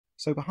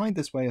So behind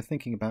this way of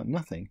thinking about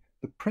nothing,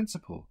 the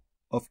principle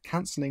of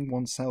cancelling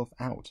oneself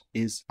out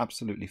is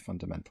absolutely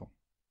fundamental.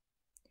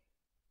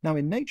 Now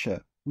in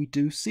nature, we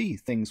do see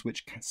things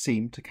which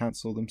seem to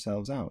cancel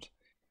themselves out.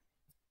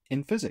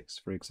 In physics,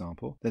 for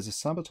example, there's a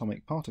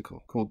subatomic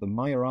particle called the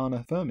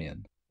Majorana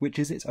fermion, which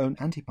is its own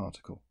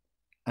antiparticle.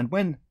 And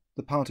when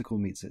the particle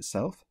meets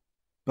itself,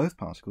 both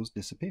particles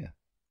disappear.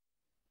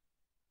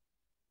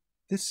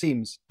 This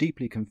seems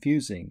deeply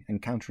confusing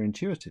and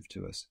counterintuitive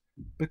to us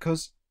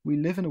because we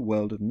live in a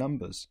world of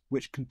numbers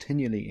which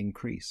continually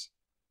increase.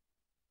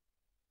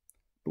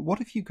 But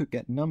what if you could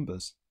get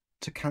numbers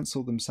to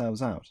cancel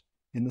themselves out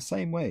in the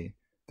same way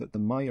that the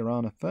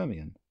Majorana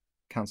fermion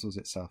cancels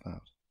itself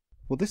out?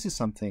 Well, this is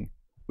something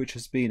which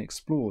has been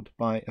explored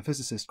by a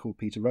physicist called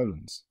Peter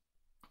Rowlands.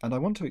 And I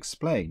want to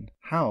explain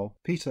how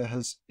Peter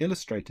has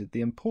illustrated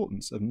the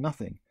importance of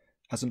nothing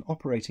as an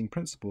operating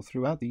principle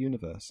throughout the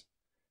universe,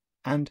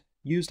 and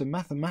used a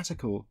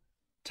mathematical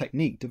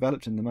technique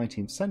developed in the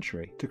 19th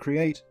century to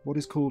create what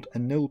is called a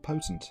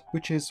nilpotent,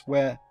 which is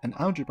where an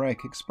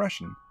algebraic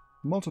expression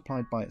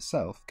multiplied by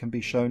itself can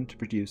be shown to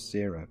produce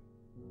zero.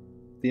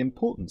 The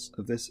importance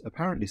of this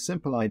apparently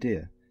simple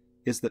idea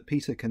is that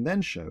Peter can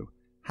then show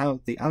how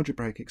the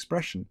algebraic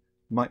expression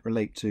might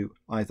relate to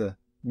either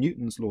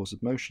Newton's laws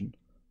of motion,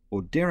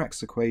 or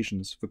Dirac's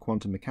equations for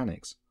quantum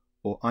mechanics,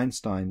 or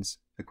Einstein's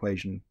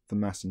equation for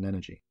mass and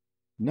energy.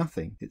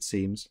 Nothing, it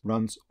seems,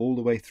 runs all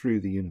the way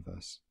through the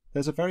universe.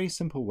 There's a very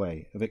simple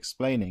way of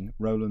explaining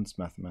Rowland's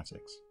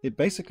mathematics. It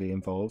basically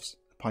involves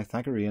a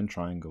Pythagorean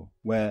triangle,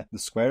 where the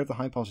square of the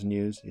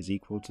hypotenuse is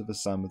equal to the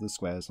sum of the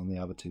squares on the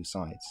other two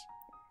sides.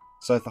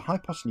 So if the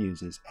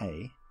hypotenuse is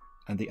a,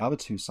 and the other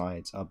two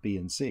sides are b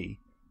and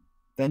c,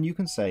 then you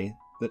can say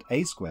that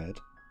a squared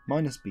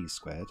minus b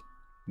squared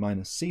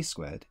minus c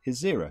squared is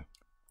 0.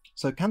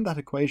 So can that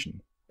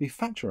equation be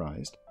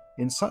factorized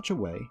in such a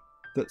way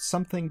that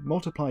something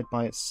multiplied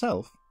by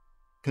itself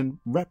can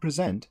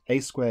represent a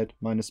squared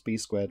minus b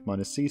squared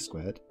minus c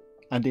squared,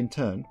 and in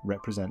turn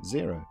represent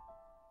 0?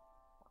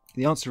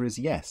 The answer is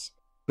yes,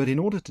 but in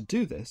order to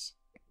do this,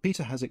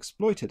 Peter has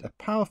exploited a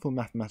powerful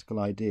mathematical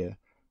idea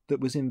that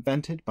was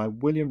invented by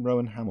William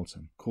Rowan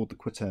Hamilton called the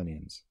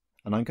quaternions.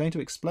 And I'm going to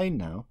explain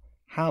now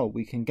how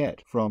we can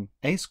get from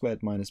a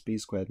squared minus b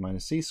squared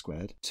minus c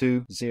squared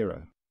to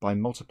 0 by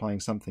multiplying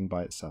something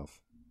by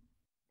itself.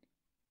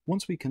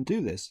 Once we can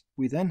do this,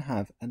 we then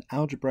have an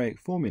algebraic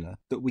formula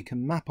that we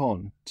can map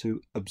on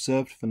to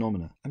observed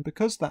phenomena. And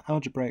because that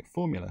algebraic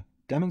formula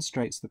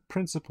demonstrates the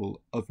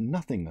principle of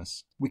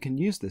nothingness, we can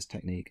use this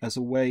technique as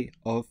a way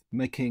of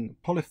making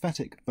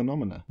polyphyletic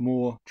phenomena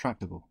more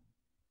tractable.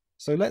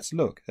 So let's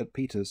look at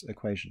Peter's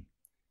equation.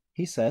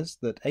 He says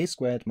that a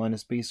squared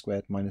minus b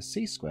squared minus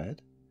c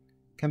squared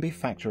can be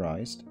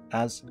factorized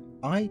as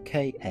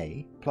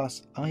IKA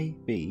plus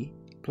IB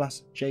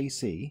plus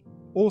JC,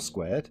 all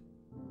squared,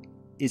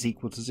 is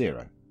equal to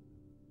 0.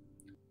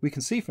 We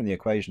can see from the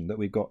equation that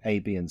we've got A,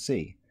 B and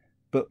C,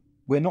 but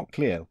we're not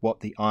clear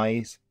what the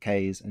I's,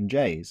 K's and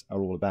J's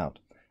are all about.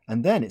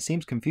 And then it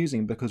seems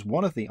confusing because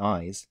one of the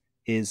I's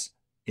is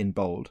in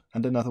bold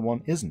and another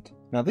one isn't.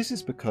 Now this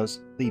is because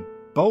the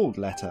bold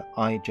letter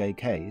I, J,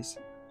 K's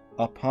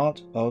are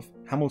part of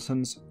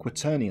Hamilton's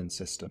quaternion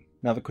system.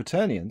 Now the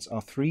quaternions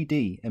are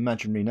 3D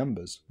imaginary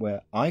numbers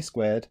where I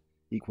squared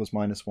equals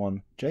minus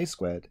 1, j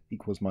squared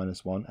equals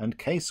minus 1, and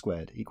k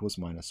squared equals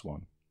minus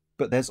 1.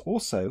 But there's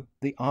also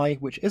the I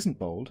which isn't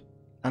bold,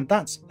 and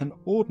that's an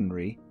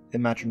ordinary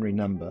imaginary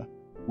number,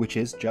 which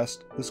is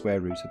just the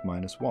square root of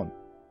minus 1.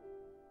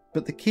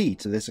 But the key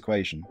to this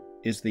equation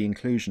is the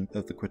inclusion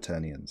of the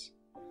quaternions.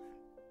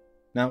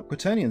 Now,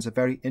 quaternions are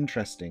very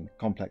interesting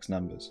complex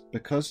numbers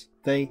because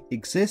they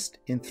exist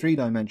in 3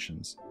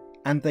 dimensions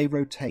and they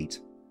rotate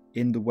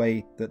in the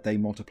way that they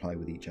multiply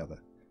with each other.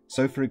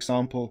 So, for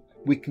example,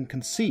 we can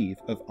conceive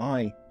of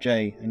I,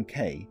 j and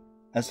k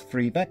as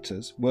 3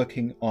 vectors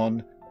working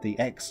on the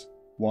x,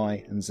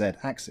 y and z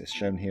axis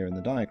shown here in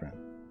the diagram.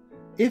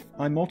 If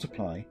I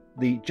multiply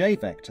the j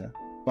vector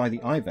by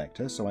the I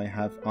vector, so I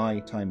have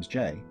I times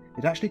j,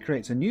 it actually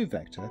creates a new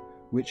vector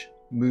which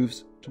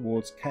moves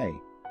towards k.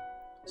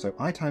 So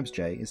I times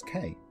j is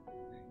k.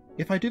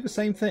 If I do the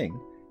same thing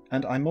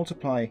and I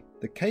multiply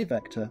the k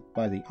vector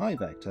by the I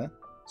vector,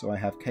 so I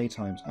have k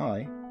times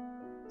I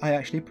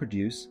actually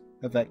produce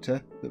a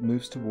vector that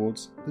moves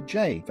towards the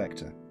j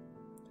vector.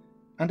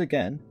 And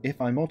again,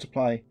 if I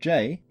multiply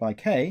j by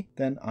k,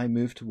 then I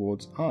move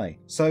towards I.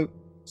 So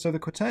the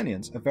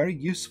quaternions are very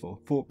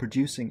useful for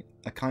producing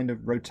a kind of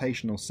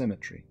rotational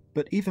symmetry.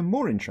 But even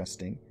more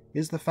interesting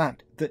is the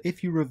fact that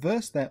if you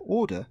reverse their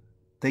order,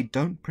 they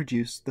don't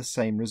produce the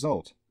same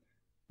result,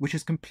 which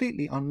is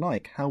completely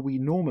unlike how we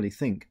normally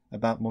think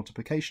about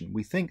multiplication.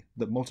 We think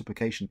that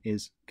multiplication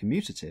is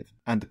commutative,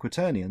 and the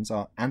quaternions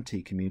are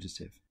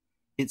anti-commutative.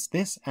 It's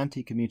this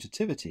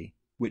anti-commutativity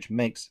which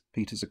makes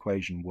Peter's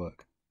equation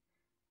work.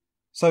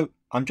 So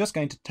I'm just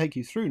going to take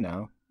you through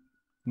now,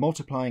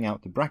 multiplying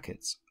out the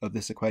brackets of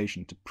this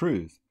equation to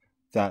prove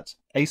that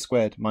a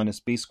squared minus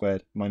b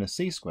squared minus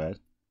c squared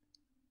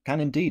can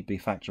indeed be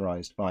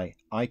factorized by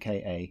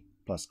IKA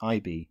plus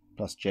IB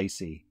plus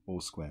JC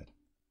all squared.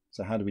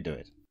 So how do we do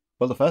it?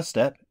 Well, the first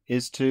step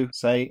is to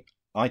say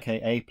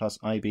IKA plus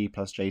IB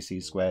plus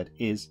JC squared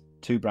is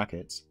 2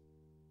 brackets,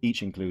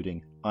 each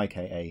including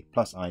IKA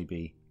plus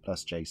IB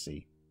plus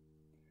JC.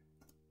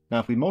 Now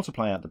if we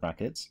multiply out the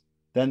brackets,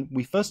 then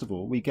we first of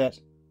all we get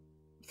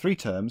 3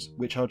 terms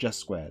which are just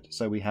squared.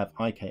 So we have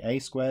IKA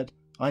squared,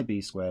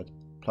 IB squared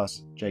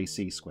plus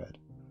JC squared.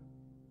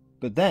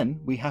 But then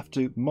we have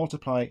to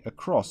multiply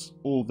across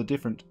all the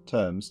different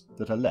terms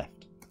that are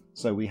left.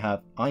 So we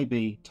have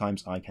IB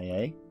times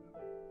IKA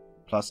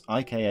plus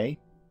IKA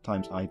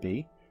times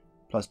IB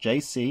plus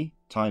JC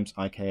times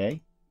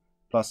IKA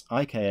plus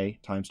IKA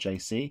times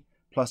JC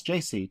plus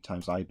JC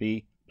times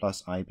IB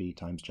plus IB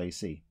times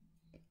JC.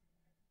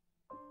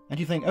 And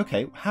you think,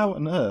 okay, how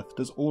on earth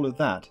does all of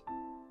that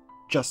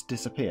just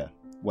disappear?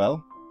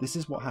 Well, this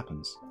is what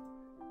happens.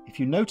 If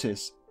you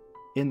notice,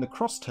 in the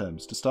cross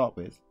terms to start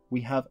with,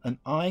 we have an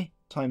I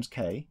times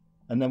K,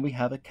 and then we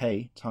have a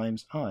K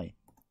times I.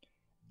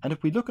 And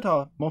if we look at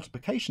our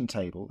multiplication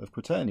table of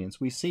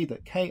quaternions, we see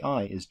that Ki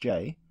is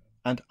J,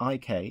 and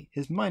Ik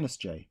is minus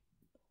J.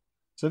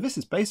 So this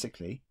is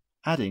basically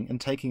adding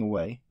and taking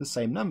away the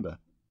same number.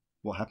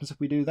 What happens if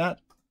we do that?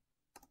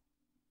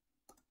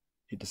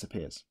 It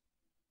disappears.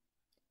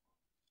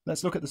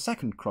 Let's look at the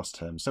second cross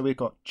term. So we've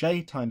got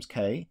J times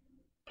K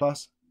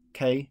plus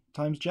K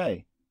times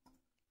J.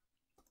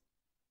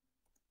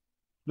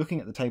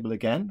 Looking at the table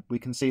again, we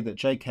can see that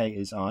JK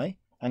is I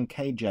and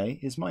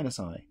KJ is minus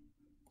I.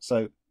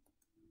 So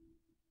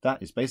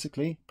that is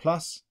basically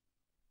plus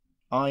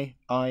I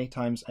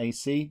times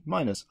AC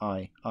minus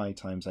I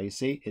times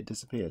AC. It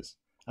disappears.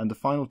 And the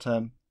final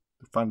term,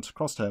 the final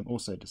cross term,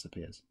 also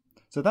disappears.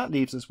 So that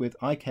leaves us with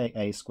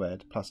IKA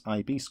squared plus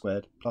IB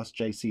squared plus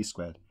JC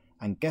squared.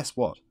 And guess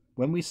what?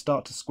 When we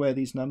start to square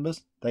these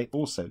numbers, they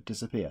also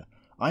disappear.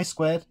 I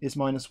squared is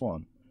minus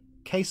 1.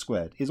 K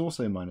squared is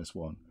also minus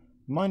 1.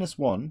 Minus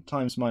 1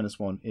 times minus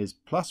 1 is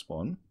plus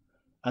 1,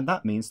 and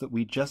that means that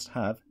we just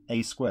have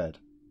A squared.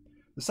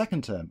 The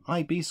second term,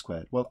 IB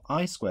squared, well,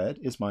 I squared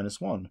is minus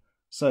 1,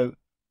 so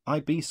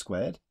IB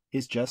squared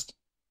is just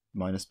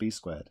minus B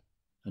squared.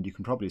 And you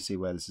can probably see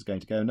where this is going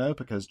to go now,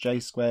 because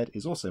J squared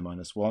is also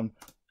minus 1,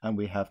 and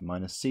we have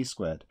minus C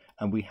squared.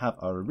 And we have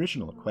our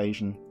original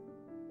equation,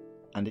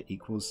 and it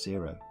equals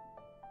 0.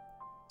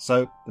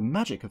 So the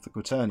magic of the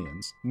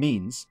quaternions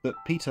means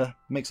that Peter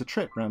makes a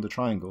trip round the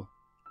triangle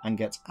and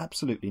gets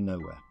absolutely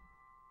nowhere.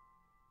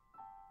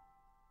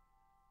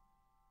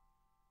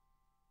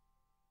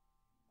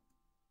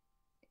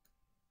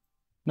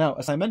 Now,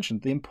 as I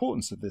mentioned, the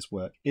importance of this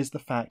work is the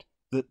fact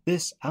that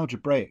this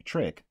algebraic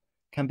trick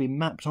can be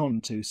mapped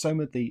onto so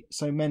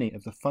many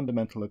of the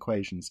fundamental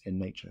equations in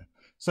nature.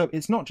 So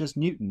it's not just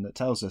Newton that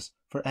tells us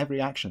for every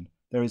action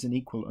there is an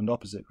equal and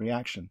opposite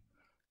reaction.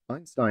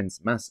 Einstein's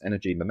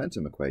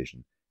mass-energy-momentum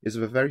equation is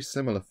of a very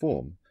similar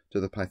form to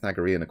the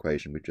Pythagorean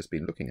equation we've just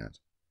been looking at.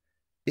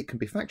 It can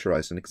be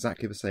factorized in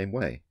exactly the same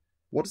way.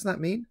 What does that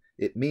mean?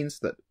 It means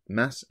that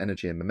mass,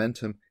 energy, and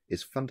momentum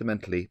is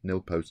fundamentally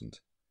nilpotent.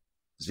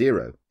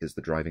 0 is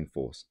the driving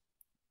force.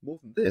 More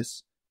than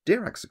this,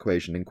 Dirac's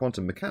equation in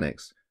quantum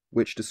mechanics,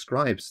 which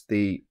describes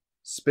the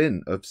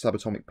spin of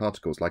subatomic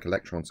particles like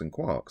electrons and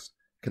quarks,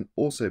 can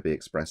also be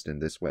expressed in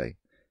this way.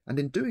 And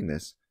in doing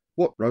this,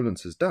 what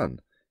Rowlands has done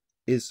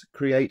is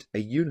create a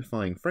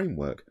unifying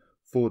framework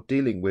for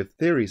dealing with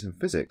theories in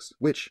physics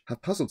which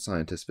have puzzled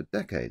scientists for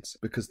decades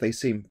because they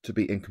seem to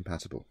be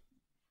incompatible.